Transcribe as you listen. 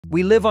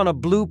We live on a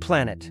blue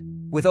planet,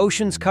 with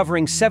oceans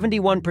covering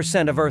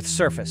 71% of Earth's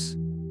surface.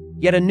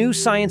 Yet a new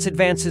science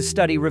advances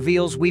study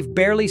reveals we've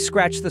barely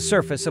scratched the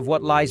surface of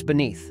what lies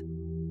beneath.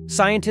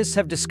 Scientists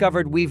have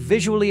discovered we've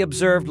visually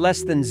observed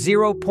less than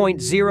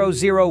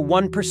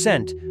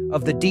 0.001%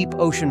 of the deep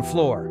ocean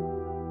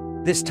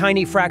floor. This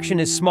tiny fraction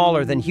is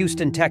smaller than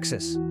Houston,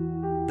 Texas.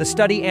 The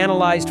study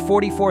analyzed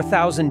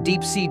 44,000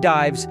 deep-sea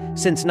dives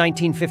since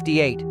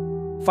 1958,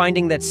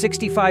 finding that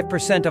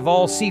 65% of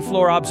all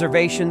seafloor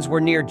observations were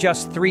near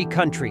just 3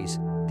 countries: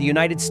 the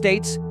United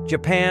States,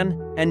 Japan,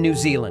 and New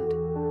Zealand.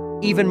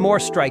 Even more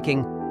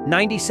striking,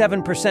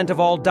 97% of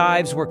all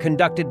dives were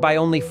conducted by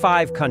only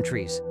 5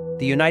 countries: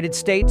 the United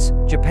States,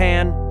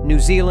 Japan, New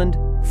Zealand,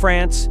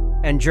 France,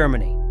 and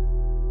Germany.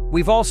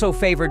 We've also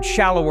favored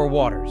shallower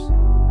waters.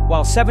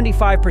 While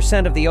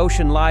 75% of the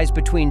ocean lies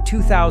between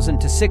 2,000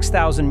 to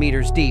 6,000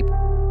 meters deep,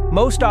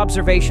 most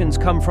observations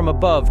come from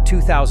above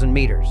 2,000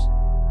 meters.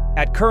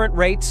 At current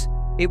rates,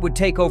 it would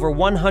take over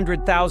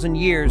 100,000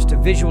 years to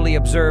visually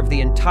observe the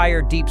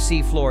entire deep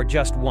sea floor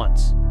just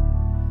once.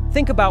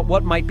 Think about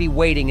what might be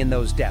waiting in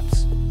those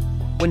depths.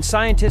 When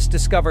scientists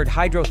discovered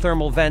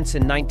hydrothermal vents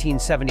in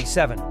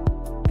 1977,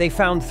 they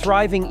found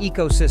thriving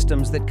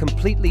ecosystems that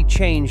completely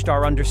changed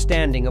our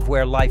understanding of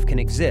where life can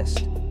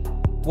exist.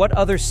 What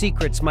other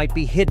secrets might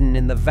be hidden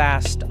in the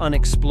vast,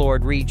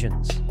 unexplored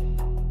regions?